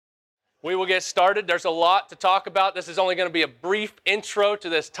We will get started. There's a lot to talk about. This is only going to be a brief intro to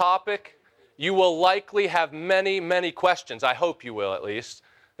this topic. You will likely have many, many questions. I hope you will, at least.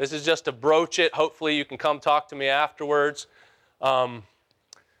 This is just to broach it. Hopefully you can come talk to me afterwards.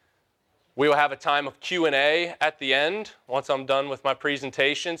 We will have a time of Q&A at the end once I'm done with my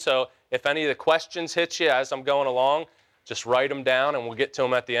presentation. So if any of the questions hit you as I'm going along, just write them down and we'll get to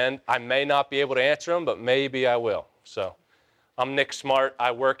them at the end. I may not be able to answer them, but maybe I will. So I'm Nick Smart.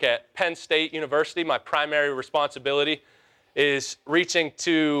 I work at Penn State University. My primary responsibility is reaching out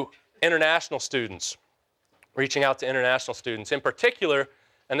to international students. In particular,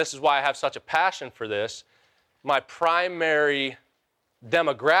 and this is why I have such a passion for this, my primary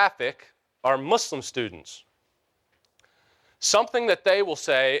demographic are Muslim students. Something that they will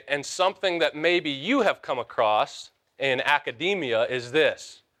say, and something that maybe you have come across in academia, is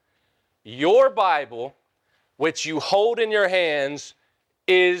this: your Bible, which you hold in your hands,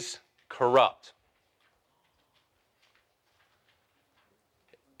 is corrupt.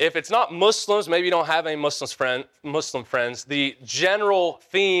 If it's not Muslims, maybe you don't have any Muslim friends, the general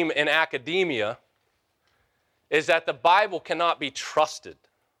theme in academia is that the Bible cannot be trusted.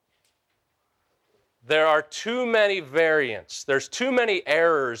 There are too many variants. There's too many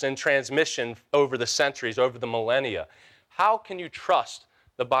errors in transmission over the centuries, over the millennia. How can you trust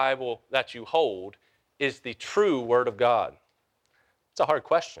the Bible that you hold is the true Word of God? It's a hard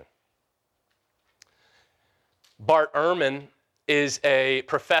question. Bart Ehrman is a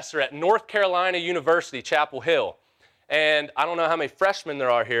professor at North Carolina University, Chapel Hill. And I don't know how many freshmen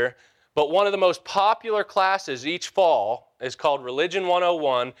there are here, but one of the most popular classes each fall is called Religion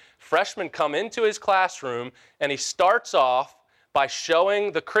 101. Freshmen come into his classroom, and he starts off by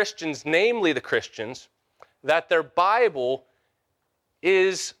showing the Christians, namely the Christians, that their Bible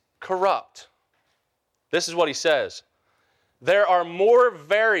is corrupt. This is what he says: there are more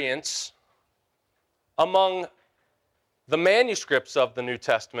variants among the manuscripts of the New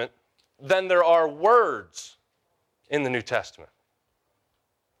Testament than there are words in the New Testament.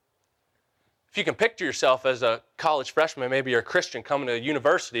 If you can picture yourself as a college freshman, maybe you're a Christian coming to a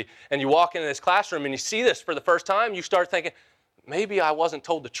university, and you walk into this classroom and you see this for the first time, you start thinking, maybe I wasn't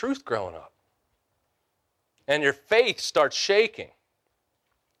told the truth growing up. And your faith starts shaking.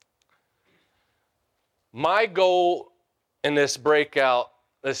 My goal in this breakout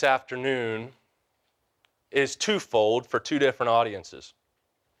this afternoon is twofold for two different audiences.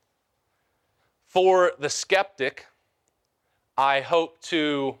 For the skeptic, I hope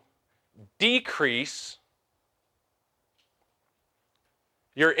to decrease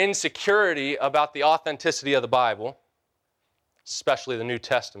your insecurity about the authenticity of the Bible, especially the New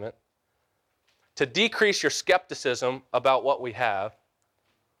Testament, to decrease your skepticism about what we have.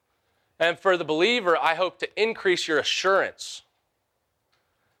 And for the believer, I hope to increase your assurance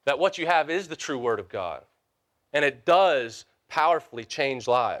that what you have is the true Word of God, and it does powerfully change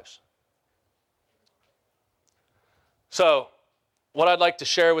lives. So, what I'd like to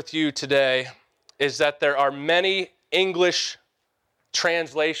share with you today is that there are many English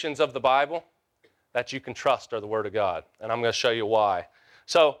translations of the Bible that you can trust are the Word of God, and I'm going to show you why.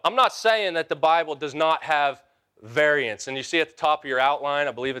 So I'm not saying that the Bible does not have variants, and you see at the top of your outline,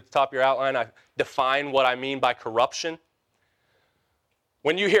 I believe at the top of your outline, I define what I mean by corruption.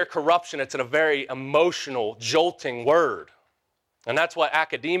 When you hear corruption, it's a very emotional, jolting word. And that's what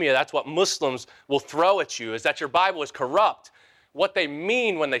academia, that's what Muslims will throw at you, is that your Bible is corrupt. What they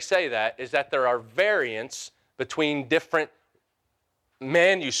mean when they say that is that there are variants between different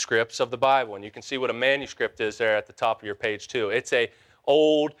manuscripts of the Bible. And you can see what a manuscript is there at the top of your page too. It's a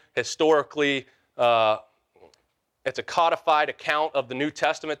old, historically, it's a codified account of the New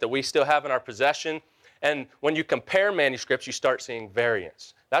Testament that we still have in our possession. And when you compare manuscripts, you start seeing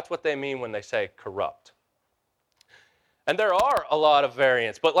variants. That's what they mean when they say corrupt. And there are a lot of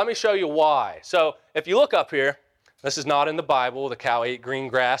variants, but let me show you why. So if you look up here, this is not in the Bible. The cow ate green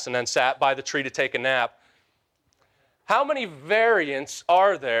grass and then sat by the tree to take a nap. How many variants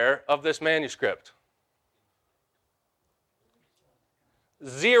are there of this manuscript?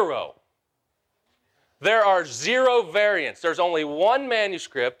 0. There are 0 variants. There's only one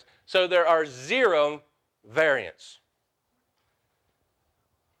manuscript, so there are 0 variants.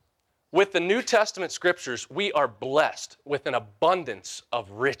 With the New Testament scriptures, we are blessed with an abundance of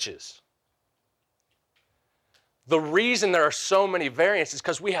riches. The reason there are so many variants is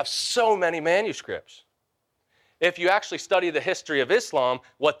because we have so many manuscripts. If you actually study the history of Islam,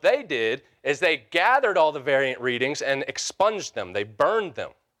 what they did is they gathered all the variant readings and expunged them. They burned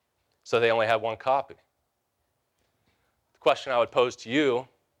them, so they only had one copy. The question I would pose to you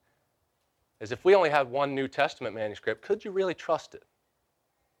is, if we only had one New Testament manuscript, could you really trust it?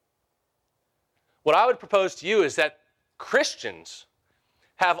 What I would propose to you is that Christians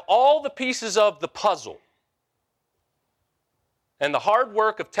have all the pieces of the puzzle. And the hard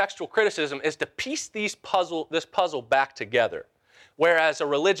work of textual criticism is to piece this puzzle back together. Whereas a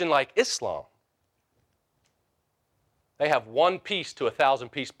religion like Islam, they have one piece to a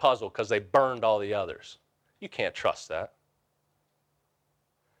 1,000-piece puzzle because they burned all the others. You can't trust that.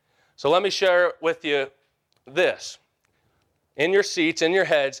 So let me share with you this. In your seats, in your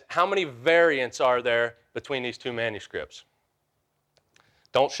heads, how many variants are there between these two manuscripts?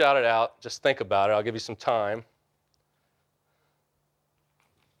 Don't shout it out. Just think about it. I'll give you some time.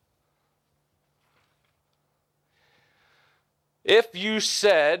 If you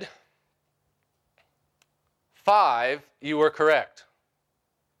said 5, you were correct.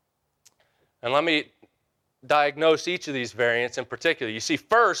 And let me diagnose each of these variants in particular. You see,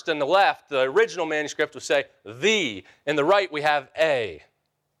 first, in the left, the original manuscript would say the. In the right, we have a.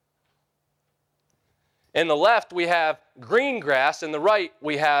 In the left, we have green grass. In the right,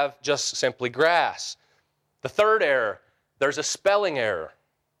 we have just simply grass. The third error, there's a spelling error.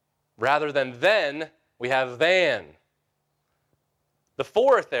 Rather than then, we have than. The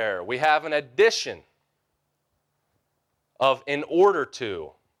fourth error, we have an addition of in order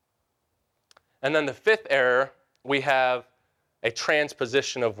to. And then the fifth error, we have a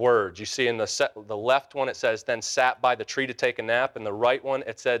transposition of words. You see in the left one, it says, then sat by the tree to take a nap. In the right one,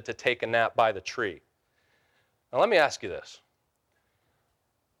 it said to take a nap by the tree. Now let me ask you this.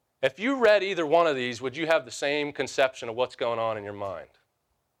 If you read either one of these, would you have the same conception of what's going on in your mind?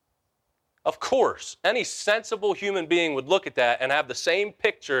 Of course, any sensible human being would look at that and have the same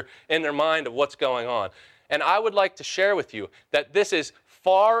picture in their mind of what's going on. And I would like to share with you that this is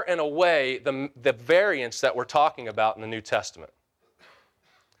far and away the variance that we're talking about in the New Testament.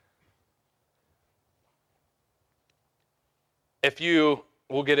 If you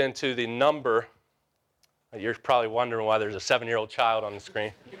will get into the number, you're probably wondering why there's a 7-year-old child on the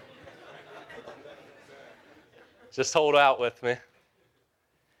screen. Just hold out with me.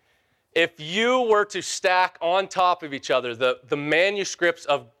 If you were to stack on top of each other the manuscripts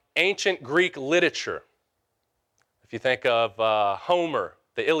of ancient Greek literature, if you think of Homer,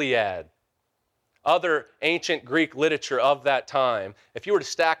 the Iliad, other ancient Greek literature of that time, if you were to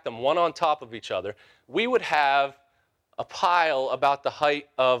stack them one on top of each other, we would have a pile about the height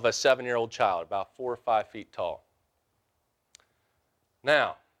of a 7-year-old child, about 4 or 5 feet tall.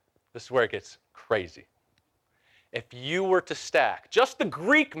 Now, this is where it gets crazy. If you were to stack just the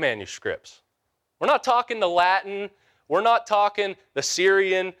Greek manuscripts, we're not talking the Latin, we're not talking the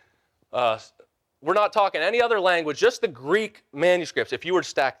Syrian, we're not talking any other language, just the Greek manuscripts. If you were to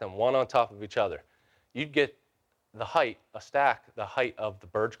stack them one on top of each other, you'd get the height of the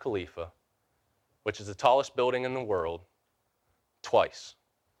Burj Khalifa, which is the tallest building in the world, twice.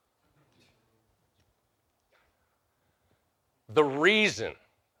 The reason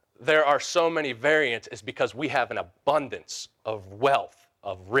there are so many variants is because we have an abundance of wealth,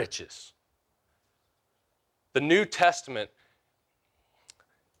 of riches. The New Testament,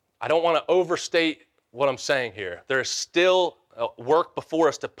 I don't want to overstate what I'm saying here. There is still work before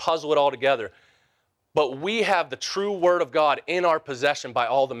us to puzzle it all together. But we have the true Word of God in our possession by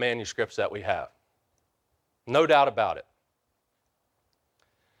all the manuscripts that we have. No doubt about it.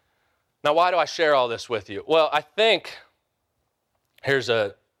 Now, why do I share all this with you? Well, I think, here's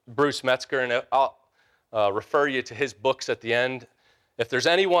a Bruce Metzger, and I'll refer you to his books at the end. If there's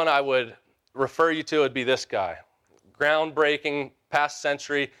anyone I would refer you to, it would be this guy. Groundbreaking, past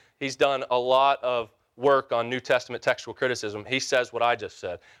century. He's done a lot of work on New Testament textual criticism. He says what I just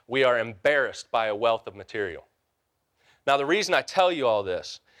said. We are embarrassed by a wealth of material. Now, the reason I tell you all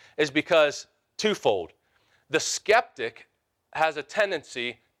this is because twofold. The skeptic has a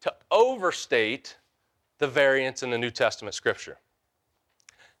tendency to overstate the variance in the New Testament Scripture.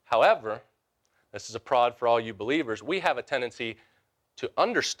 However, this is a prod for all you believers, we have a tendency to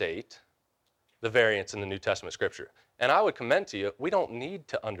understate the variance in the New Testament Scripture. And I would commend to you, we don't need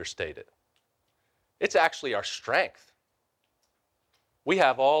to understate it. It's actually our strength. We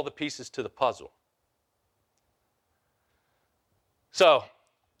have all the pieces to the puzzle. So,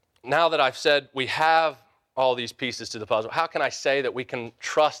 now that I've said we have all these pieces to the puzzle, how can I say that we can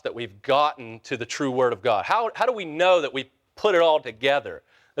trust that we've gotten to the true Word of God? How do we know that we put it all together?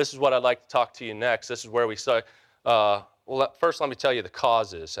 This is what I'd like to talk to you next. This is where we start. First, let me tell you the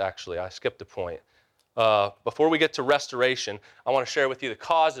causes, actually. I skipped a point. Before we get to restoration, I want to share with you the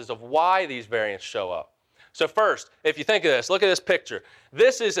causes of why these variants show up. So first, if you think of this, look at this picture.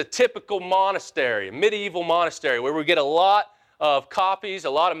 This is a typical monastery, a medieval monastery, where we get a lot of copies, a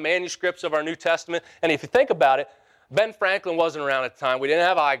lot of manuscripts of our New Testament. And if you think about it, Ben Franklin wasn't around at the time. We didn't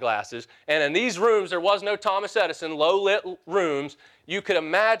have eyeglasses. And in these rooms, there was no Thomas Edison, low-lit rooms. You could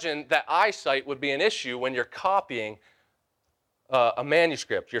imagine that eyesight would be an issue when you're copying a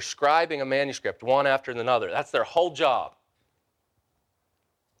manuscript. You're scribing a manuscript one after another. That's their whole job.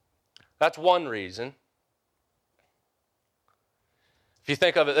 That's one reason. If you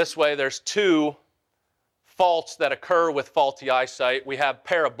think of it this way, there's two faults that occur with faulty eyesight. We have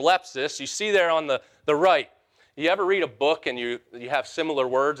parablepsis. You see there on the right. You ever read a book and you have similar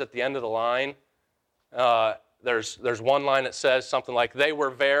words at the end of the line? There's one line that says something like, they were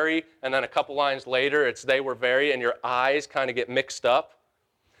very, and then a couple lines later, it's they were very, and your eyes kind of get mixed up.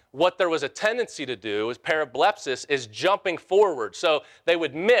 What there was a tendency to do is parablepsis is jumping forward. So they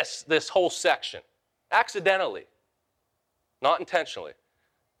would miss this whole section, accidentally, not intentionally.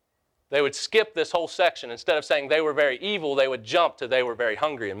 They would skip this whole section. Instead of saying they were very evil, they would jump to they were very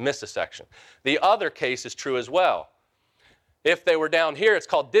hungry and miss a section. The other case is true as well. If they were down here, it's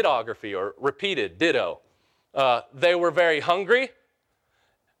called didography, or repeated, ditto. They were very hungry.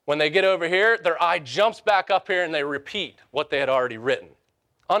 When they get over here, their eye jumps back up here and they repeat what they had already written.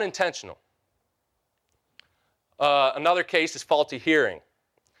 Unintentional. Another case is faulty hearing.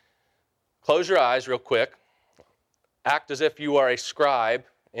 Close your eyes real quick. Act as if you are a scribe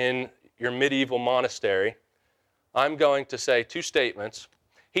in your medieval monastery. I'm going to say two statements.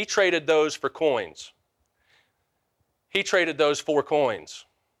 He traded those for coins. He traded those for coins.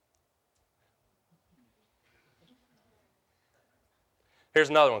 Here's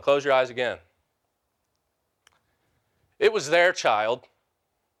another one. Close your eyes again. It was their child.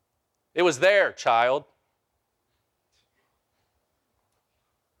 It was their child.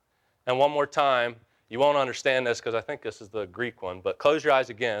 And one more time. You won't understand this because I think this is the Greek one, but close your eyes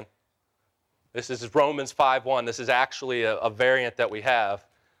again. This is Romans 5:1. This is actually a variant that we have.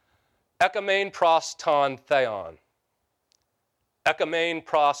 Ekamane pros ton theon. Ekamane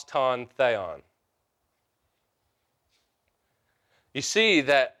pros ton theon. You see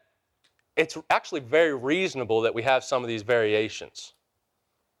that it's actually very reasonable that we have some of these variations.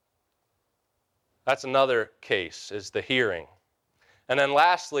 That's another case, is the hearing. And then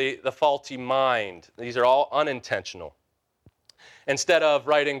lastly, the faulty mind. These are all unintentional. Instead of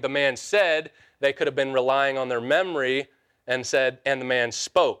writing the man said, they could have been relying on their memory and said, and the man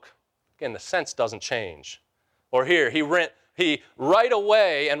spoke. Again, the sense doesn't change. Or here, he right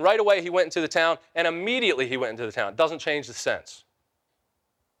away he went into the town, and immediately he went into the town. It doesn't change the sense.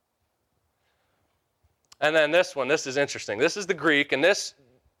 And then this one, this is interesting. This is the Greek, and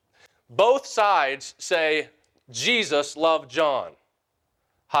both sides say Jesus loved John.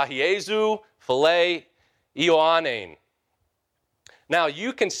 Hahiezu phile Ioannein. Now,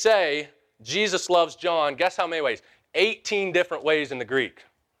 you can say Jesus loves John. Guess how many ways? 18 different ways in the Greek.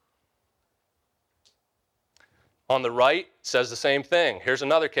 On the right, says the same thing. Here's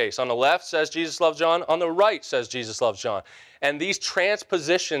another case. On the left, says Jesus loves John. On the right, says Jesus loves John. And these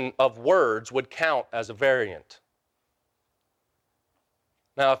transposition of words would count as a variant.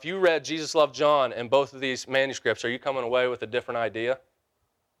 Now, if you read Jesus loved John in both of these manuscripts, are you coming away with a different idea?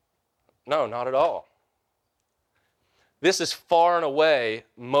 No, not at all. This is far and away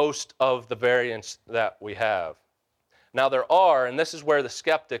most of the variants that we have. Now there are, and this is where the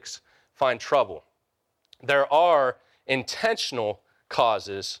skeptics find trouble, there are intentional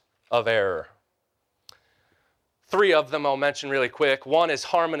causes of error. 3 of them I'll mention really quick. One is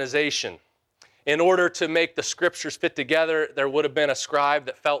harmonization. In order to make the scriptures fit together, there would have been a scribe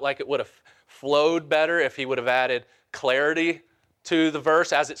that felt like it would have flowed better if he would have added clarity to the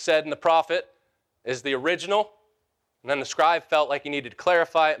verse, as it said in the prophet, is the original. And then the scribe felt like he needed to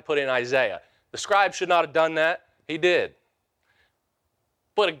clarify it and put in Isaiah. The scribe should not have done that. He did.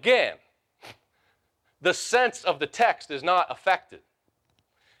 But again, the sense of the text is not affected.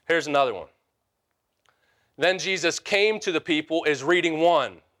 Here's another one. Then Jesus came to the people is reading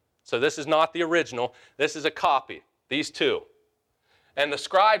 1. So this is not the original. This is a copy. These 2. And the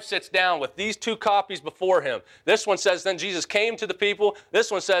scribe sits down with these 2 copies before him. This one says, then Jesus came to the people.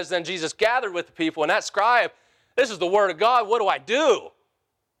 This one says, then Jesus gathered with the people. And that scribe, this is the word of God. What do I do?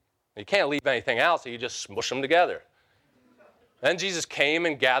 You can't leave anything out, so you just smush them together. Then Jesus came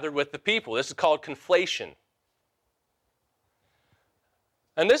and gathered with the people. This is called conflation.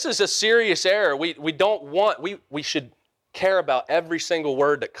 And this is a serious error. We should care about every single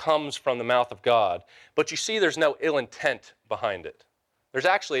word that comes from the mouth of God. But you see, there's no ill intent behind it. There's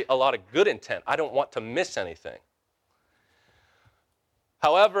actually a lot of good intent. I don't want to miss anything.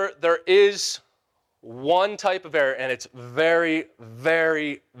 However, there is one type of error, and it's very,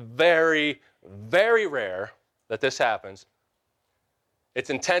 very, very, very rare that this happens. It's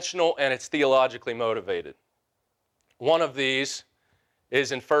intentional and it's theologically motivated. One of these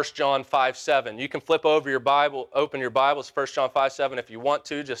is in 1 John 5:7. You can flip over your Bible, open your Bibles, 1 John 5:7 if you want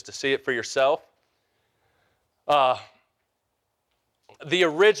to, just to see it for yourself. The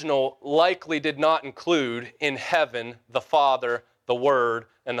original likely did not include in heaven the Father, the Word,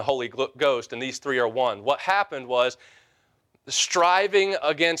 and the Holy Ghost, and these three are one. What happened was striving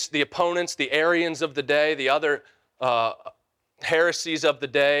against the opponents, the Arians of the day, the other heresies of the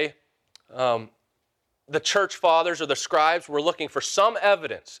day. The church fathers or the scribes were looking for some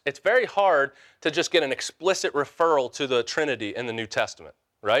evidence. It's very hard to just get an explicit referral to the Trinity in the New Testament,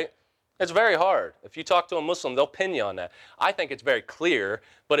 right? It's very hard. If you talk to a Muslim, they'll pin you on that. I think it's very clear,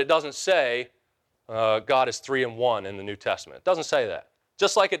 but it doesn't say God is 3 in 1 in the New Testament. It doesn't say that.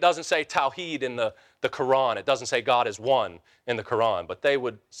 Just like it doesn't say Tawheed in the Quran. It doesn't say God is one in the Quran, but they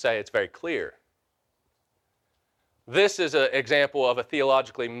would say it's very clear. This is an example of a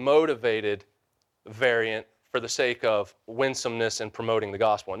theologically motivated variant for the sake of winsomeness and promoting the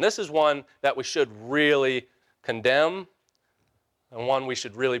gospel. And this is one that we should really condemn and one we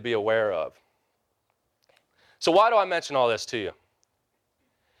should really be aware of. So why do I mention all this to you?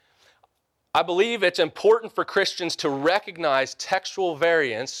 I believe it's important for Christians to recognize textual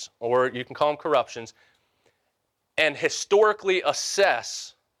variants, or you can call them corruptions, and historically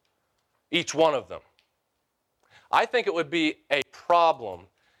assess each one of them. I think it would be a problem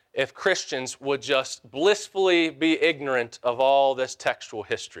if Christians would just blissfully be ignorant of all this textual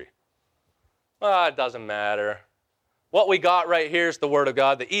history. It doesn't matter. What we got right here is the Word of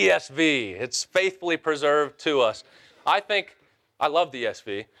God, the ESV. It's faithfully preserved to us. I love the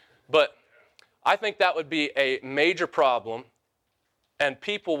ESV, but I think that would be a major problem, and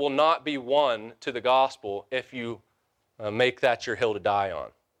people will not be won to the gospel if you make that your hill to die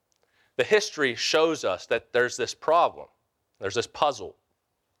on. The history shows us that there's this problem. There's this puzzle.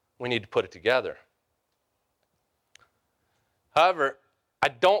 We need to put it together. However, I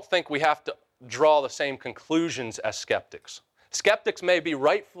don't think we have to draw the same conclusions as skeptics. Skeptics may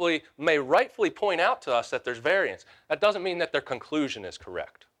rightfully point out to us that there's variance. That doesn't mean that their conclusion is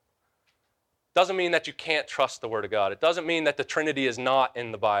correct. Doesn't mean that you can't trust the Word of God. It doesn't mean that the Trinity is not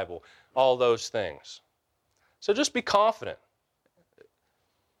in the Bible. All those things. So just be confident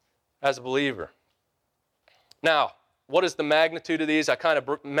as a believer. Now, what is the magnitude of these? I kind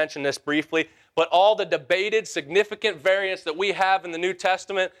of mentioned this briefly, but all the debated significant variants that we have in the New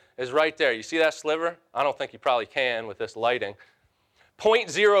Testament is right there. You see that sliver? I don't think you probably can with this lighting.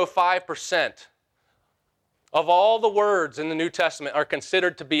 0.05% of all the words in the New Testament are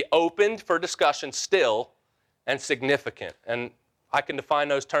considered to be opened for discussion still and significant. And I can define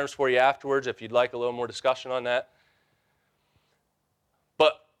those terms for you afterwards if you'd like a little more discussion on that.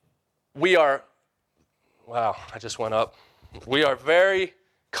 But we are very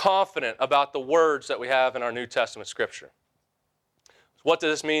confident about the words that we have in our New Testament Scripture. What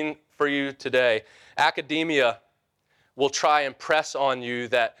does this mean for you today? Academia will try and press on you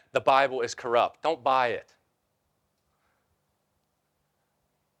that the Bible is corrupt. Don't buy it.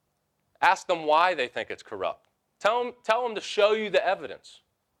 Ask them why they think it's corrupt. Tell them to show you the evidence.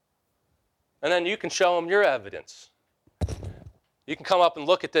 And then you can show them your evidence. You can come up and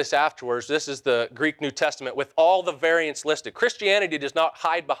look at this afterwards. This is the Greek New Testament with all the variants listed. Christianity does not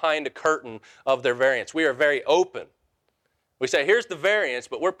hide behind a curtain of their variants. We are very open. We say, here's the variants,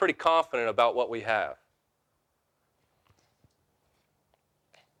 but we're pretty confident about what we have.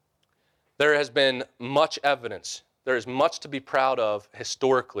 There has been much evidence. There is much to be proud of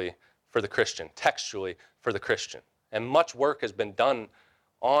historically for the Christian, textually for the Christian. And much work has been done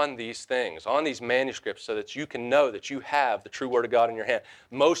on these things, on these manuscripts, so that you can know that you have the true Word of God in your hand.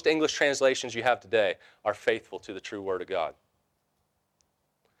 Most English translations you have today are faithful to the true Word of God.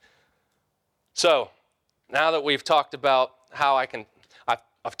 So, now that we've talked about how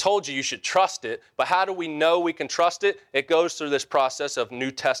I've told you should trust it, but how do we know we can trust it? It goes through this process of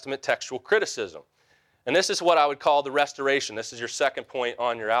New Testament textual criticism. And this is what I would call the restoration. This is your second point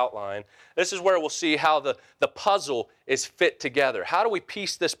on your outline. This is where we'll see how the puzzle is fit together. How do we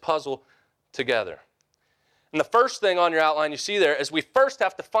piece this puzzle together? And the first thing on your outline you see there is we first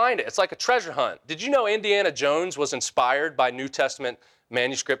have to find it. It's like a treasure hunt. Did you know Indiana Jones was inspired by New Testament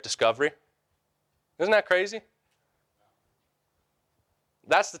manuscript discovery? Isn't that crazy?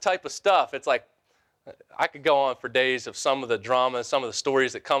 That's the type of stuff. It's like, I could go on for days of some of the drama, some of the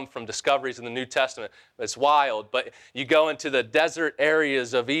stories that come from discoveries in the New Testament. It's wild, but you go into the desert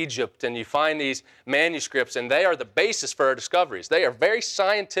areas of Egypt and you find these manuscripts, and they are the basis for our discoveries. They are very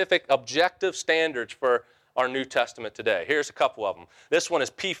scientific, objective standards for our New Testament today. Here's a couple of them. This one is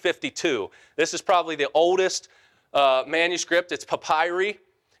P52. This is probably the oldest manuscript. It's papyri.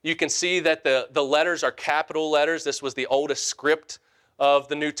 You can see that the letters are capital letters. This was the oldest script of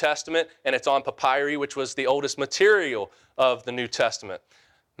the New Testament, and it's on papyri, which was the oldest material of the New Testament.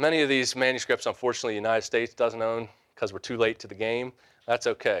 Many of these manuscripts, unfortunately, the United States doesn't own because we're too late to the game. That's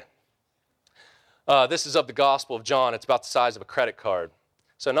okay. This is of the Gospel of John. It's about the size of a credit card.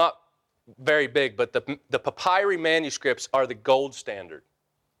 So not very big, but the papyri manuscripts are the gold standard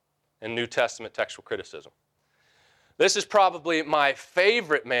in New Testament textual criticism. This is probably my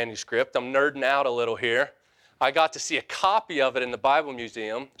favorite manuscript. I'm nerding out a little here. I got to see a copy of it in the Bible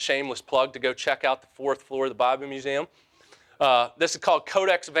Museum. Shameless plug to go check out the 4th floor of the Bible Museum. This is called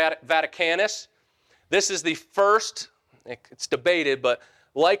Codex Vaticanus. This is the first, it's debated, but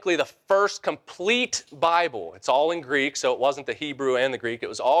likely the first complete Bible. It's all in Greek, so it wasn't the Hebrew and the Greek. It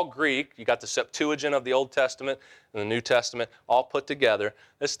was all Greek. You got the Septuagint of the Old Testament and the New Testament all put together.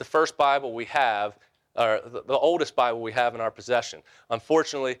 This is the first Bible we have, or the oldest Bible we have in our possession.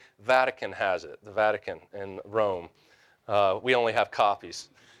 Unfortunately, Vatican has it, the Vatican in Rome. We only have copies.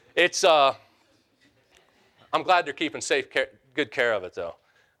 It's, I'm glad they're keeping good care of it,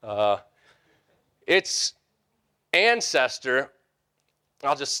 though. Its ancestor,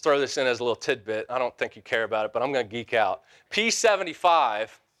 I'll just throw this in as a little tidbit. I don't think you care about it, but I'm going to geek out. P75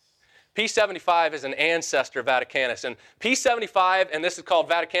 is an ancestor Vaticanus. And P75, and this is called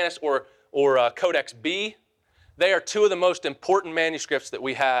Vaticanus or Codex B, they are two of the most important manuscripts that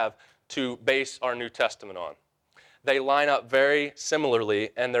we have to base our New Testament on. They line up very similarly,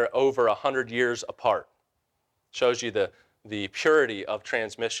 and they're over 100 years apart. Shows you the purity of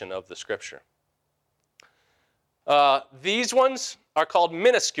transmission of the Scripture. These ones are called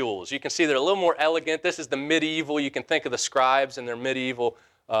minuscules. You can see they're a little more elegant. This is the medieval. You can think of the scribes and their medieval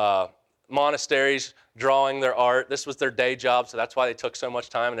monasteries drawing their art. This was their day job, so that's why they took so much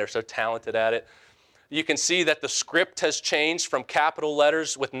time and they're so talented at it. You can see that the script has changed from capital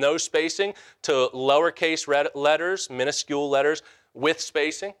letters with no spacing to lowercase letters, minuscule letters with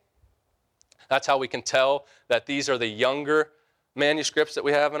spacing. That's how we can tell that these are the younger manuscripts that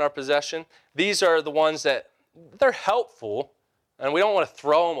we have in our possession. These are the ones that they're helpful, and we don't want to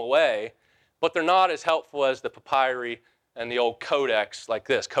throw them away, but they're not as helpful as the papyri and the old codex like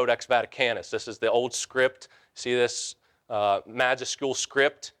this, Codex Vaticanus. This is the old script. See this majuscule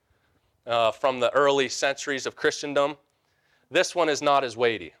script from the early centuries of Christendom. This one is not as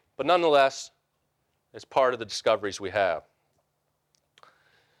weighty, but nonetheless, it's part of the discoveries we have.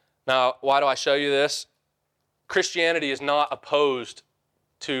 Now, why do I show you this? Christianity is not opposed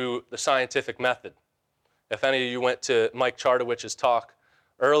to the scientific method. If any of you went to Mike Chartowicz's talk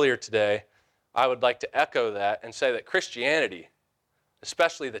earlier today, I would like to echo that and say that Christianity,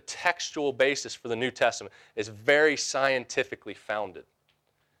 especially the textual basis for the New Testament, is very scientifically founded,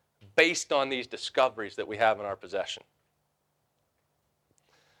 based on these discoveries that we have in our possession.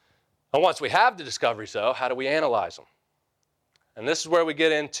 And once we have the discoveries, though, how do we analyze them? And this is where we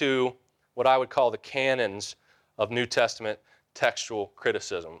get into what I would call the canons of New Testament textual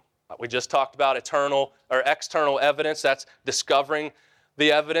criticism. We just talked about internal or external evidence. That's discovering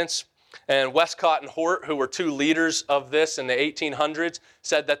the evidence. And Westcott and Hort, who were two leaders of this in the 1800s,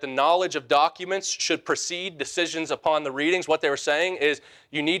 said that the knowledge of documents should precede decisions upon the readings. What they were saying is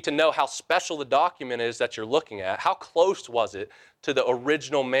you need to know how special the document is that you're looking at. How close was it to the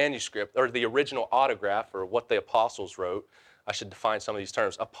original manuscript or the original autograph or what the apostles wrote? I should define some of these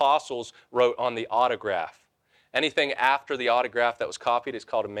terms. Apostles wrote on the autograph. Anything after the autograph that was copied is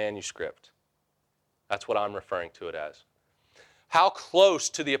called a manuscript. That's what I'm referring to it as. How close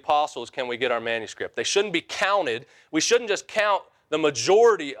to the apostles can we get our manuscript? They shouldn't be counted. We shouldn't just count the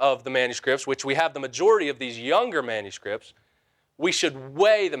majority of the manuscripts, which we have the majority of these younger manuscripts. We should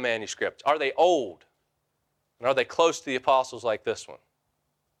weigh the manuscripts. Are they old? And are they close to the apostles like this one?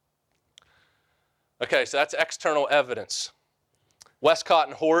 Okay, so that's external evidence. Westcott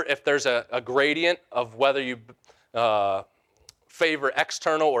and Hort, if there's a gradient of whether you favor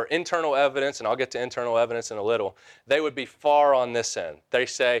external or internal evidence, and I'll get to internal evidence in a little, they would be far on this end. They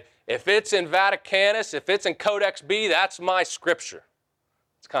say, if it's in Vaticanus, if it's in Codex B, that's my scripture.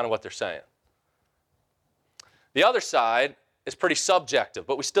 That's kind of what they're saying. The other side is pretty subjective,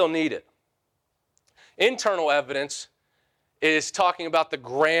 but we still need it. Internal evidence is talking about the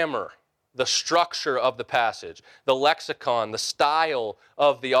grammar, the structure of the passage, the lexicon, the style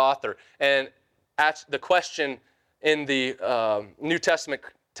of the author. And that's the question in the New Testament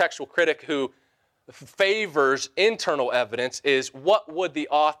textual critic who favors internal evidence is, what would the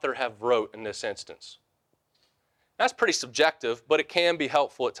author have wrote in this instance? That's pretty subjective, but it can be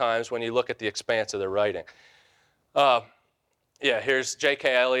helpful at times when you look at the expanse of their writing. Here's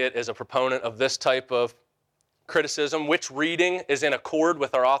J.K. Elliott is a proponent of this type of criticism, which reading is in accord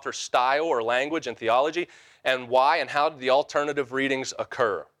with our author's style or language and theology, and why and how did the alternative readings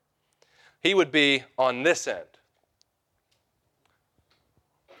occur. He would be on this end.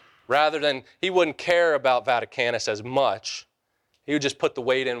 Rather than, he wouldn't care about Vaticanus as much. He would just put the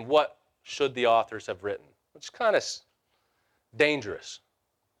weight in what should the authors have written, which is kind of dangerous.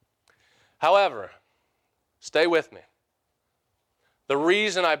 However, stay with me. The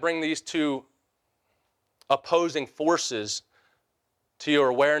reason I bring these two opposing forces to your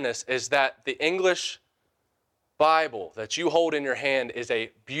awareness is that the English Bible that you hold in your hand is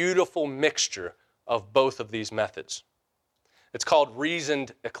a beautiful mixture of both of these methods. It's called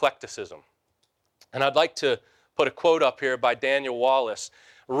reasoned eclecticism. And I'd like to put a quote up here by Daniel Wallace.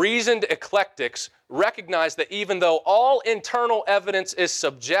 Reasoned eclectics recognize that even though all internal evidence is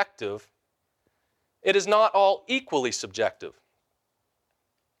subjective, it is not all equally subjective.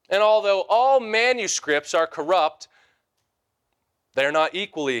 And although all manuscripts are corrupt, they're not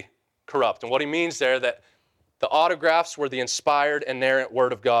equally corrupt. And what he means there, that the autographs were the inspired, inerrant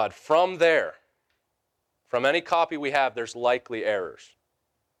Word of God. From there, from any copy we have, there's likely errors.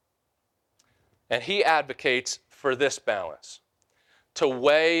 And he advocates for this balance, to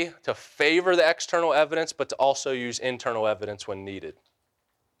weigh, to favor the external evidence, but to also use internal evidence when needed.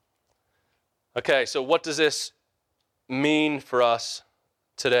 Okay, so what does this mean for us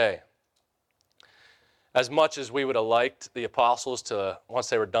today? As much as we would have liked the apostles to, once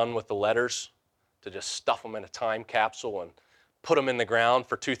they were done with the letters, to just stuff them in a time capsule and put them in the ground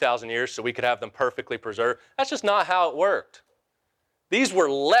for 2,000 years so we could have them perfectly preserved, that's just not how it worked. These were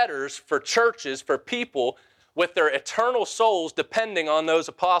letters for churches, for people with their eternal souls depending on those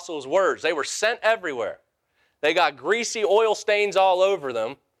apostles' words. They were sent everywhere. They got greasy oil stains all over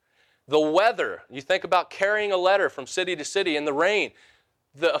them. The weather, you think about carrying a letter from city to city in the rain.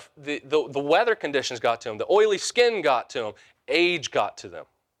 The weather conditions got to them. The oily skin got to them. Age got to them.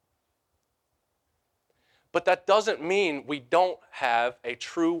 But that doesn't mean we don't have a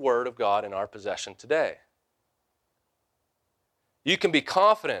true Word of God in our possession today. You can be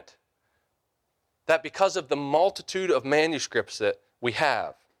confident that because of the multitude of manuscripts that we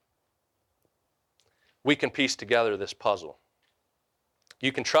have, we can piece together this puzzle.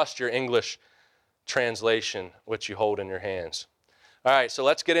 You can trust your English translation, which you hold in your hands. All right, so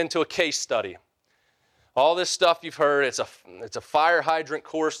let's get into a case study. All this stuff you've heard, it's a fire hydrant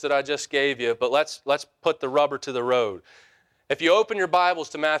course that I just gave you, but let's put the rubber to the road. If you open your Bibles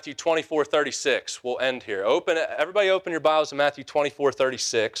to Matthew 24:36, we'll end here. Everybody open your Bibles to Matthew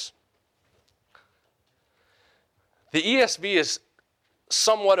 24:36. The ESV is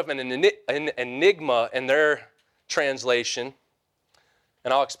somewhat of an enigma in their translation,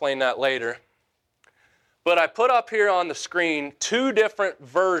 and I'll explain that later. But I put up here on the screen two different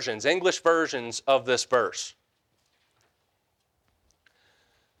versions, English versions of this verse.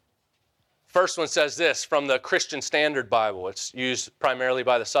 First one says this from the Christian Standard Bible. It's used primarily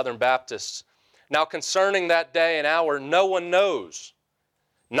by the Southern Baptists. Now concerning that day and hour, no one knows,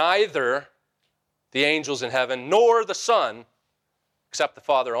 neither the angels in heaven nor the Son, except the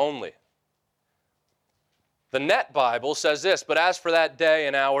Father only. The Net Bible says this, but as for that day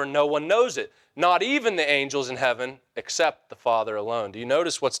and hour, no one knows it, not even the angels in heaven, except the Father alone. Do you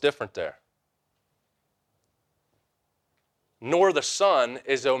notice what's different there? Nor the Son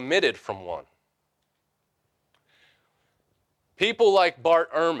is omitted from one. People like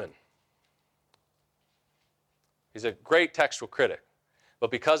Bart Ehrman, he's a great textual critic,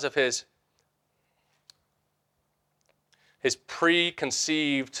 but because of his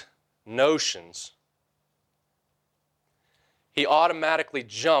preconceived notions, he automatically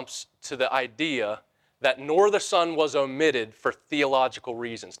jumps to the idea that nor the Son was omitted for theological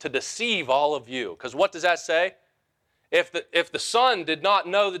reasons, to deceive all of you. Because what does that say? If the Son did not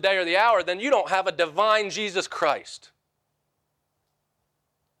know the day or the hour, then you don't have a divine Jesus Christ.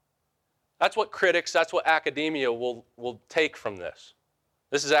 That's what critics, that's what academia will take from this.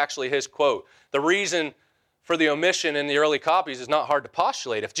 This is actually his quote. The reason for the omission in the early copies is not hard to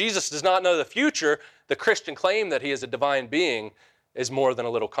postulate. If Jesus does not know the future, the Christian claim that he is a divine being is more than a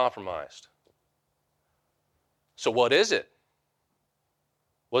little compromised. So what is it?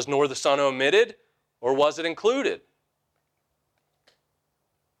 Was nor the Son omitted, or was it included?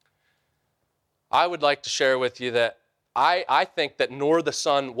 I would like to share with you that I think that nor the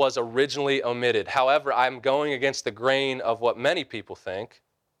Son was originally omitted. However, I'm going against the grain of what many people think.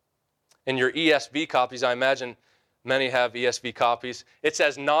 In your ESV copies, I imagine many have ESV copies, it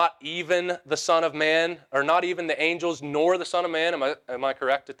says not even the Son of Man, or not even the angels, nor the Son of Man. Am I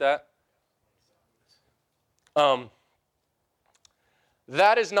correct at that?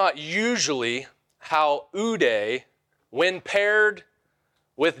 That is not usually how oude, when paired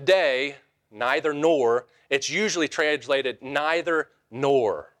with de, neither nor, it's usually translated neither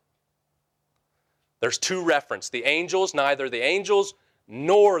nor. There's two references, the angels, neither the angels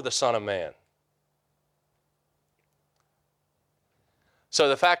nor the Son of Man. So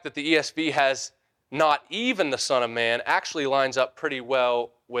the fact that the ESV has not even the Son of Man actually lines up pretty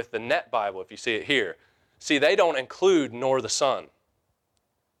well with the Net Bible, if you see it here. See, they don't include nor the Son.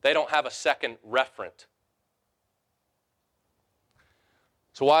 They don't have a second referent.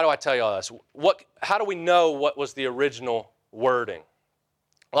 So why do I tell you all this? How do we know what was the original wording?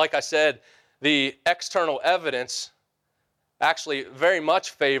 Like I said, the external evidence actually very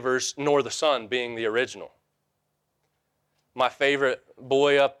much favors nor the Son being the original. My favorite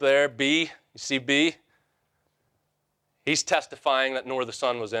boy up there, B, you see B? He's testifying that nor the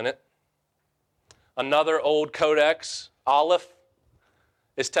Son was in it. Another old codex, Aleph,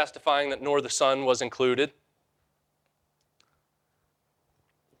 is testifying that nor the Son was included.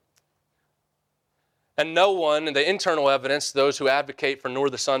 And no one, in the internal evidence, those who advocate for nor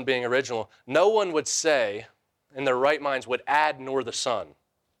the Son being original, no one would say, in their right minds, would add nor the Son.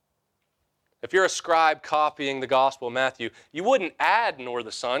 If you're a scribe copying the Gospel of Matthew, you wouldn't add nor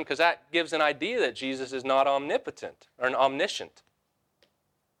the Son, because that gives an idea that Jesus is not omnipotent or omniscient.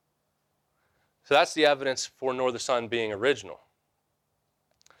 So that's the evidence for nor the Son being original.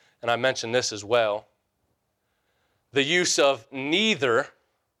 And I mentioned this as well. The use of neither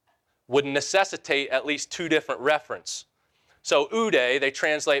would necessitate at least two different references. So oude,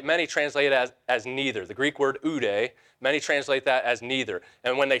 many translate it as neither. The Greek word oude, many translate that as neither.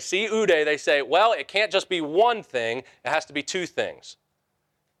 And when they see oude, they say, well, it can't just be one thing, it has to be two things.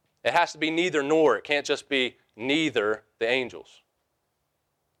 It has to be neither nor. It can't just be neither the angels.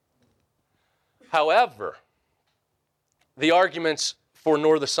 However, the arguments for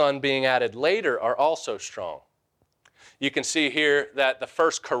nor the Son being added later are also strong. You can see here that the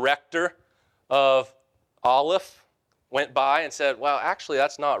first corrector of Aleph went by and said, well, actually,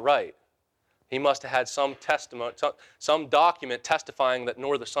 that's not right. He must have had some testimony, some document testifying that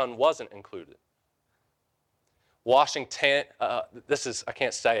nor the Son wasn't included. Washington, I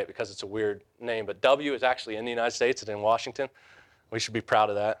can't say it because it's a weird name, but W is actually in the United States. It's in Washington. We should be proud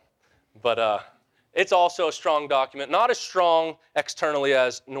of that. But it's also a strong document, not as strong externally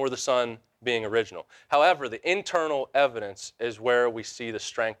as nor the Son being original. However, the internal evidence is where we see the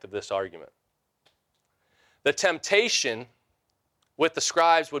strength of this argument. The temptation with the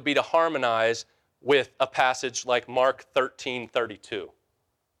scribes would be to harmonize with a passage like Mark 13:32.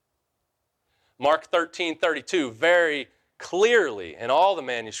 Mark 13:32 very clearly in all the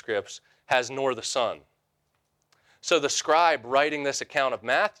manuscripts has nor the Son. So the scribe writing this account of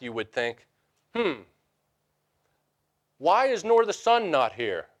Matthew would think, why is nor the Son not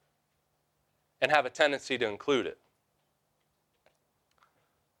here? And have a tendency to include it.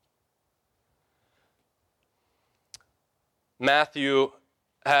 Matthew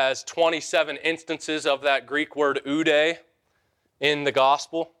has 27 instances of that Greek word oude in the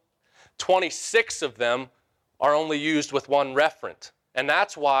gospel. 26 of them are only used with one referent. And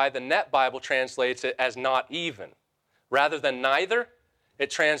that's why the Net Bible translates it as not even. Rather than neither,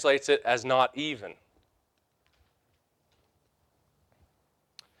 it translates it as not even.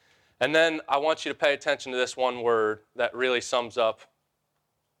 And then I want you to pay attention to this one word that really sums up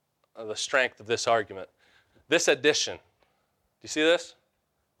the strength of this argument. This addition. Do you see this?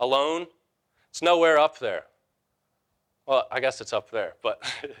 Alone. It's nowhere up there. Well, I guess it's up there. But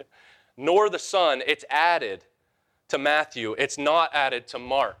nor the Son, it's added to Matthew. It's not added to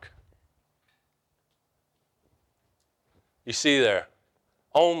Mark. You see there.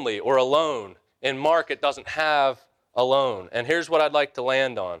 Only or alone. In Mark, it doesn't have alone. And here's what I'd like to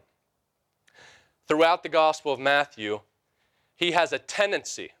land on. Throughout the Gospel of Matthew, he has a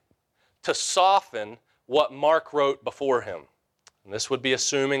tendency to soften what Mark wrote before him. And this would be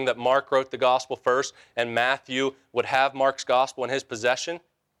assuming that Mark wrote the Gospel first and Matthew would have Mark's Gospel in his possession.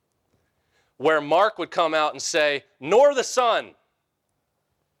 Where Mark would come out and say, nor the Son,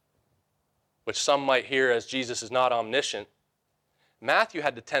 which some might hear as Jesus is not omniscient, Matthew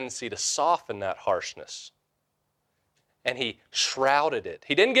had the tendency to soften that harshness. And he shrouded it.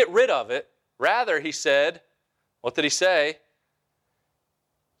 He didn't get rid of it. Rather, he said, what did he say?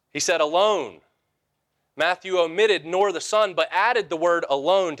 He said alone. Matthew omitted nor the Son, but added the word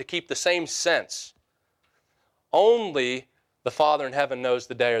alone to keep the same sense. Only the Father in heaven knows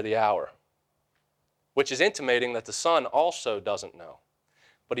the day or the hour, which is intimating that the Son also doesn't know,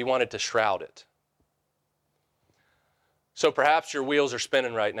 but he wanted to shroud it. So perhaps your wheels are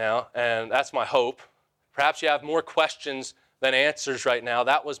spinning right now, and that's my hope. Perhaps you have more questions than answers right now.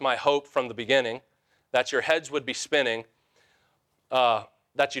 That was my hope from the beginning. that your heads would be spinning,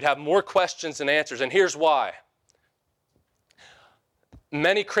 that you'd have more questions than answers. And here's why.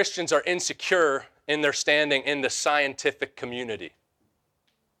 Many Christians are insecure in their standing in the scientific community.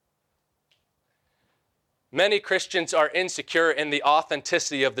 Many Christians are insecure in the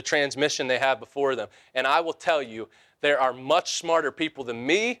authenticity of the transmission they have before them. And I will tell you, there are much smarter people than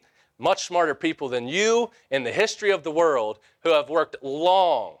me, much smarter people than you in the history of the world who have worked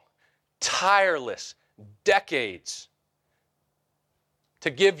long, tireless, decades to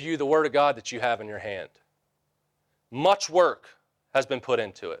give you the Word of God that you have in your hand. Much work has been put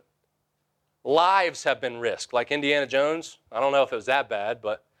into it. Lives have been risked, like Indiana Jones. I don't know if it was that bad,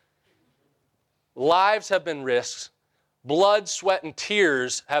 but lives have been risked. Blood, sweat, and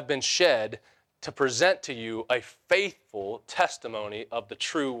tears have been shed to present to you a faithful testimony of the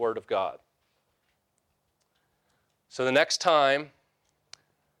true Word of God. So the next time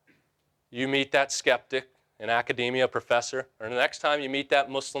you meet that skeptic, an academia professor, or the next time you meet that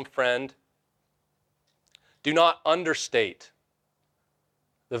Muslim friend, do not understate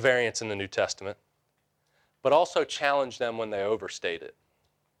the variants in the New Testament, but also challenge them when they overstate it.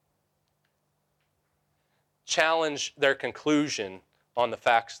 Challenge their conclusion on the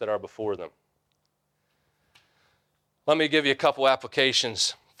facts that are before them. Let me give you a couple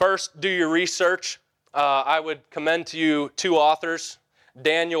applications. First, do your research. I would commend to you two authors,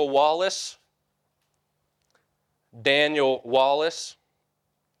 Daniel Wallace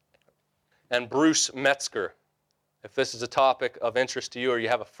and Bruce Metzger. If this is a topic of interest to you or you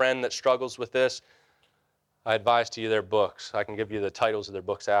have a friend that struggles with this, I advise to you their books. I can give you the titles of their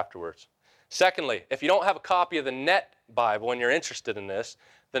books afterwards. Secondly, if you don't have a copy of the Net Bible and you're interested in this,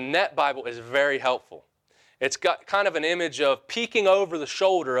 the Net Bible is very helpful. It's got kind of an image of peeking over the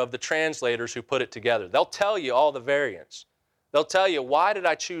shoulder of the translators who put it together. They'll tell you all the variants. They'll tell you, why did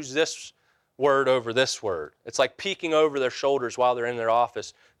I choose this word over this word? It's like peeking over their shoulders while they're in their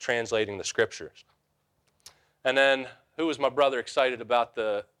office translating the scriptures. And then, who was my brother excited about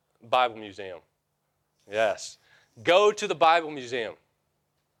the Bible Museum? Yes. Go to the Bible Museum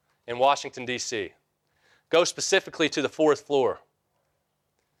in Washington, D.C. Go specifically to the 4th floor.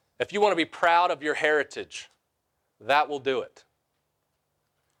 If you want to be proud of your heritage, that will do it.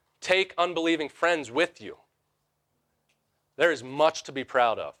 Take unbelieving friends with you. There is much to be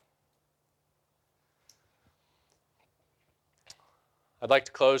proud of. I'd like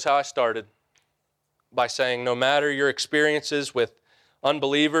to close how I started by saying no matter your experiences with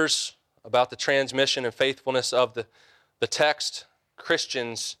unbelievers about the transmission and faithfulness of the text,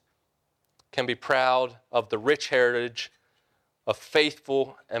 Christians can be proud of the rich heritage of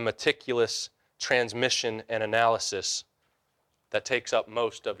faithful and meticulous transmission and analysis that takes up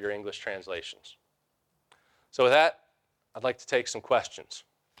most of your English translations. So with that, I'd like to take some questions.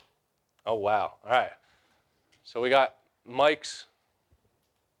 Oh, wow. All right. So we got mics.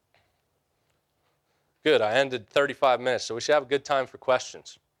 Good. I ended 35 minutes, so we should have a good time for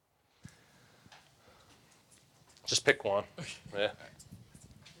questions. Just pick one. Yeah.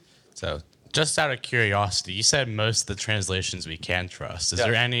 So just out of curiosity, you said most of the translations we can trust. Is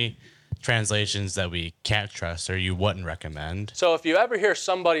there any translations that we can't trust or you wouldn't recommend? So if you ever hear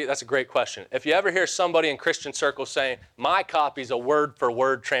somebody, that's a great question. If you ever hear somebody in Christian circles saying, my copy's a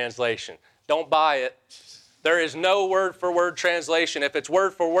word-for-word translation, don't buy it. There is no word-for-word translation. If it's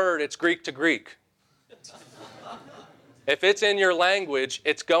word-for-word, it's Greek to Greek. If it's in your language,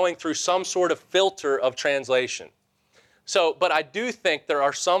 it's going through some sort of filter of translation. So, but I do think there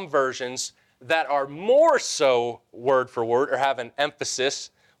are some versions that are more so word for word or have an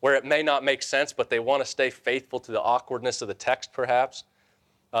emphasis where it may not make sense, but they want to stay faithful to the awkwardness of the text, perhaps.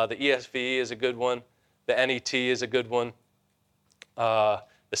 The ESV is a good one. The NET is a good one. The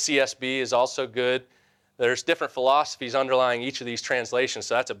CSB is also good. There's different philosophies underlying each of these translations,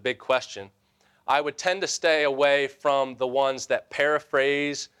 so that's a big question. I would tend to stay away from the ones that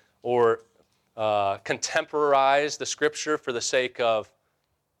paraphrase or contemporize the scripture for the sake of,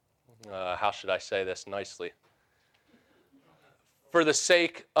 how should I say this nicely? For the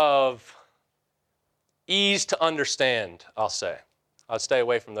sake of ease to understand, I'll say. I'll stay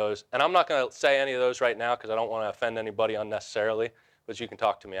away from those. And I'm not going to say any of those right now because I don't want to offend anybody unnecessarily, but you can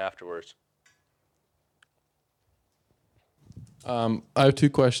talk to me afterwards. I have two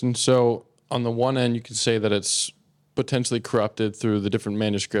questions. So on the one end, you can say that it's potentially corrupted through the different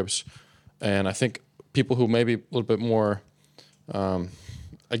manuscripts. And I think people who may be a little bit more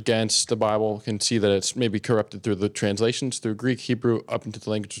against the Bible can see that it's maybe corrupted through the translations, through Greek, Hebrew, up into the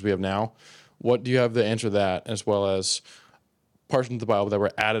languages we have now. What do you have to answer that, as well as parts of the Bible that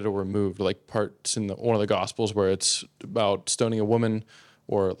were added or removed, like parts in one of the Gospels where it's about stoning a woman,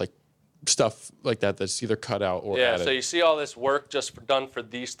 or like stuff like that that's either cut out or Yeah, added. so you see all this work just done for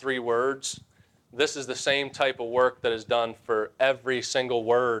these 3 words? This is the same type of work that is done for every single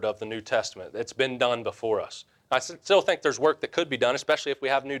word of the New Testament. It's been done before us. I still think there's work that could be done, especially if we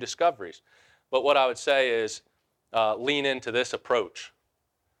have new discoveries. But what I would say is lean into this approach.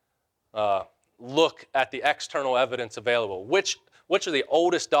 Look at the external evidence available. Which are the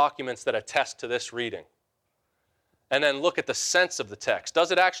oldest documents that attest to this reading? And then look at the sense of the text.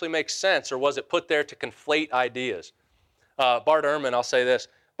 Does it actually make sense, or was it put there to conflate ideas? Bart Ehrman, I'll say this.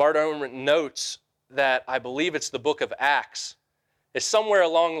 Bart Ehrman notes that I believe it's the book of Acts is somewhere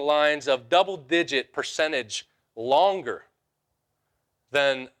along the lines of double-digit percentage longer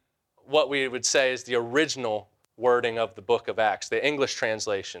than what we would say is the original wording of the book of Acts, the English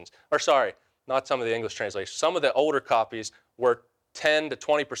translations. Or sorry, not some of the English translations. Some of the older copies were 10 to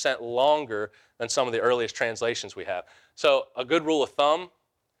 20% longer than some of the earliest translations we have. So a good rule of thumb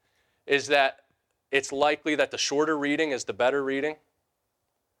is that it's likely that the shorter reading is the better reading.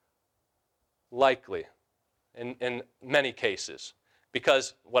 Likely, in many cases.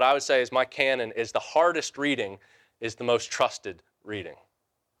 Because what I would say is my canon is the hardest reading is the most trusted reading.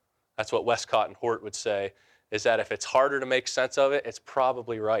 That's what Westcott and Hort would say, is that if it's harder to make sense of it, it's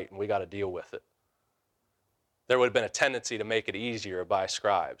probably right, and we got to deal with it. There would have been a tendency to make it easier by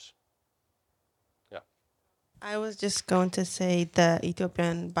scribes. Yeah. I was just going to say the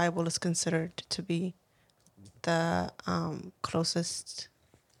Ethiopian Bible is considered to be the closest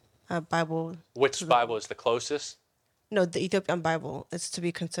Bible. Which Bible is the closest? No, the Ethiopian Bible is to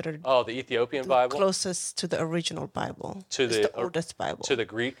be considered Oh, the Ethiopian Bible? closest to the original Bible. To It's the oldest Bible. To the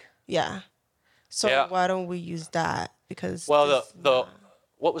Greek? Yeah. So Yeah. why don't we use that? Because Well,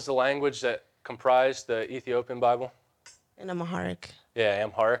 what was the language that comprised the Ethiopian Bible? in Amharic. Yeah,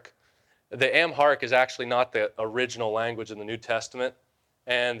 Amharic. The Amharic is actually not the original language in the New Testament.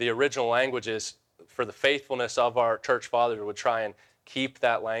 And the original languages, for the faithfulness of our church fathers, would try and keep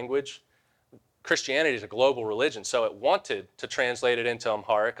that language. Christianity is a global religion, so it wanted to translate it into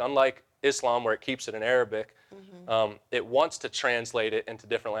Amharic, unlike Islam, where it keeps it in Arabic. It wants to translate it into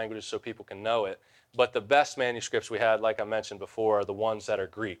different languages so people can know it. But the best manuscripts we had, like I mentioned before, are the ones that are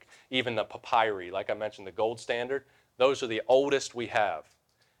Greek. Even the papyri, like I mentioned, the gold standard, those are the oldest we have.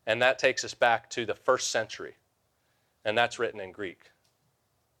 And that takes us back to the 1st century. And that's written in Greek.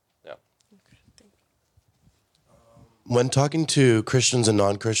 Yeah. When talking to Christians and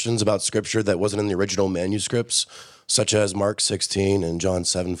non-Christians about scripture that wasn't in the original manuscripts, such as Mark 16 and John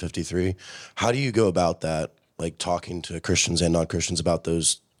 7:53, how do you go about that, like talking to Christians and non-Christians about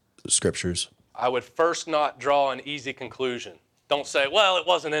those scriptures? I would first not draw an easy conclusion. Don't say, well, it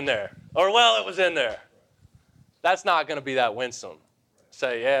wasn't in there, or well, it was in there. That's not going to be that winsome.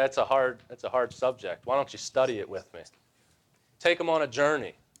 Say, yeah, it's a hard subject. Why don't you study it with me? Take them on a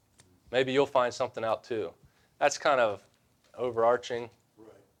journey. Maybe you'll find something out too. That's kind of overarching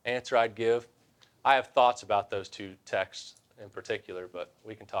answer I'd give. I have thoughts about those 2 texts in particular, but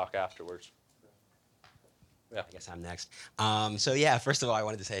we can talk afterwards. Yeah. I guess I'm next. First of all, I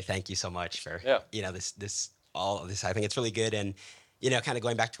wanted to say thank you so much for all of this. I think it's really good, and kind of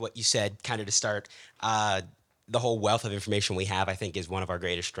going back to what you said, kind of to start. The whole wealth of information we have, I think, is one of our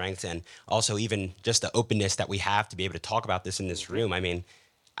greatest strengths, and also even just the openness that we have to be able to talk about this in this room. I mean,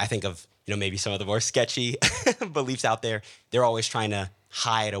 I think of maybe some of the more sketchy beliefs out there. They're always trying to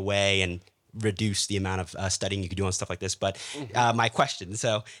hide away and reduce the amount of studying you could do on stuff like this. But my question,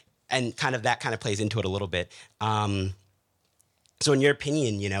 and that plays into it a little bit. So in your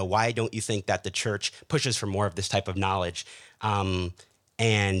opinion, why don't you think that the church pushes for more of this type of knowledge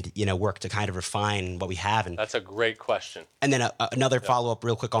and work to kind of refine what we have? And that's a great question. And then another follow-up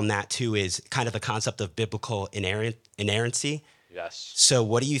real quick on that too is kind of the concept of biblical inerrancy. Yes. So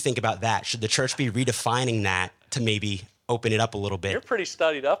what do you think about that? Should the church be redefining that to maybe open it up a little bit? You're pretty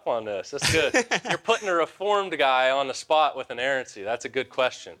studied up on this. That's good. You're putting a reformed guy on the spot with inerrancy. That's a good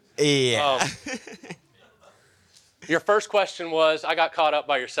question. Yeah. Your first question was, I got caught up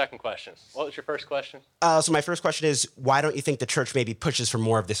by your second question. What was your first question? So my first question is, why don't you think the church maybe pushes for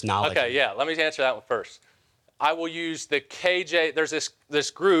more of this knowledge? Okay, yeah. Let me answer that one first. I will use the KJ. There's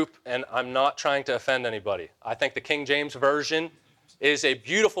this group, and I'm not trying to offend anybody. I think the King James Version is a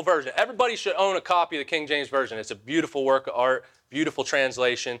beautiful version. Everybody should own a copy of the King James Version. It's a beautiful work of art, beautiful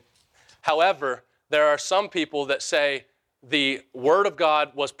translation. However, there are some people that say the Word of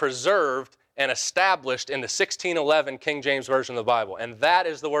God was preserved and established in the 1611 King James Version of the Bible, and that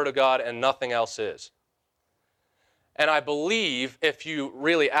is the Word of God and nothing else is. And I believe if you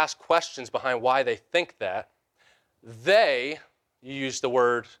really ask questions behind why they think that, you use the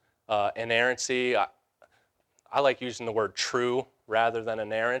word inerrancy. I like using the word true rather than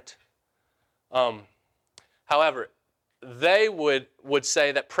inerrant. However, they would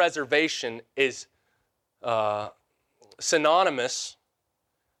say that preservation is synonymous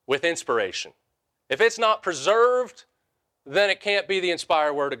with inspiration. If it's not preserved, then it can't be the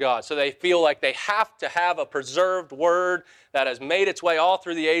inspired word of God. So they feel like they have to have a preserved word that has made its way all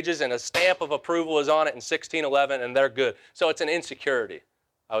through the ages and a stamp of approval is on it in 1611 and they're good. So it's an insecurity,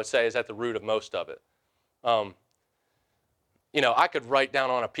 I would say, is at the root of most of it. I could write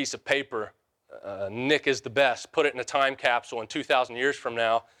down on a piece of paper, Nick is the best, put it in a time capsule, and 2,000 years from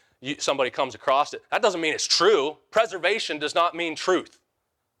now, somebody comes across it. That doesn't mean it's true. Preservation does not mean truth.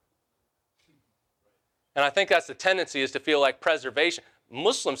 And I think that's the tendency, is to feel like preservation.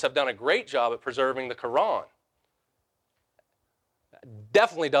 Muslims have done a great job at preserving the Quran. That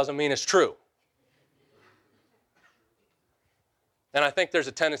definitely doesn't mean it's true. And I think there's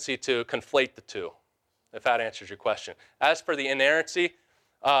a tendency to conflate the two, if that answers your question. As for the inerrancy,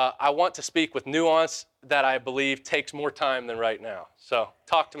 I want to speak with nuance that I believe takes more time than right now. So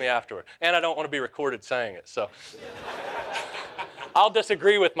talk to me afterward. And I don't want to be recorded saying it, so I'll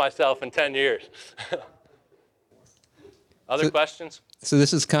disagree with myself in 10 years. Other questions? So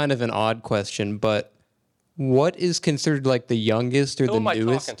this is kind of an odd question, but what is considered like the youngest or Who the am I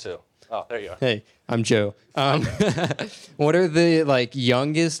newest? talking to? Oh, there you are. Hey, I'm Joe. What are the like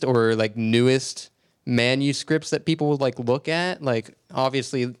youngest or like newest manuscripts that people would like look at? Like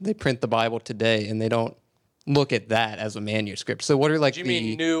obviously they print the Bible today and they don't look at that as a manuscript. So what are like Do you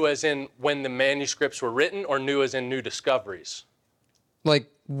mean new as in when the manuscripts were written, or new as in new discoveries? like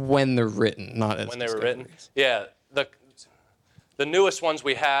when they're written, not as When they were written? discoveries. Yeah. The newest ones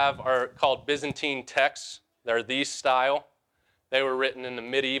we have are called Byzantine texts. They're these style. They were written in the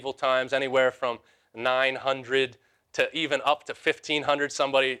medieval times, anywhere from 900 to even up to 1500.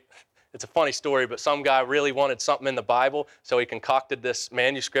 It's a funny story, but some guy really wanted something in the Bible, so he concocted this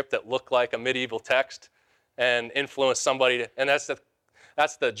manuscript that looked like a medieval text and influenced somebody. And that's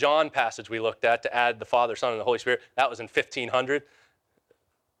the John passage we looked at, to add the Father, Son, and the Holy Spirit. That was in 1500.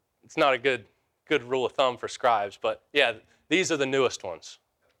 It's not a good rule of thumb for scribes, but yeah, these are the newest ones.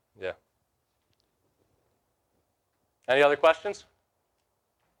 Yeah. Any other questions?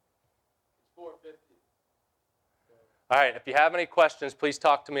 4:50. All right, if you have any questions, please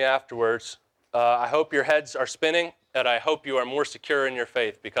talk to me afterwards. I hope your heads are spinning, and I hope you are more secure in your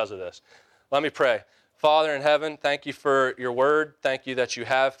faith because of this. Let me pray. Father in heaven, thank you for your word. Thank you that you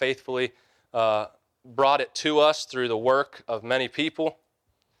have faithfully brought it to us through the work of many people,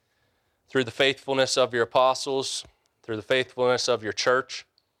 through the faithfulness of your apostles, through the faithfulness of your church.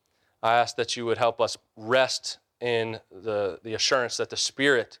 I ask that you would help us rest in the assurance that the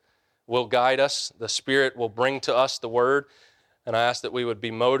Spirit will guide us, the Spirit will bring to us the word, and I ask that we would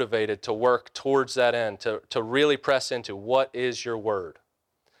be motivated to work towards that end, to really press into what is your word.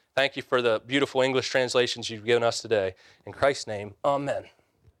 Thank you for the beautiful English translations you've given us today. In Christ's name, amen.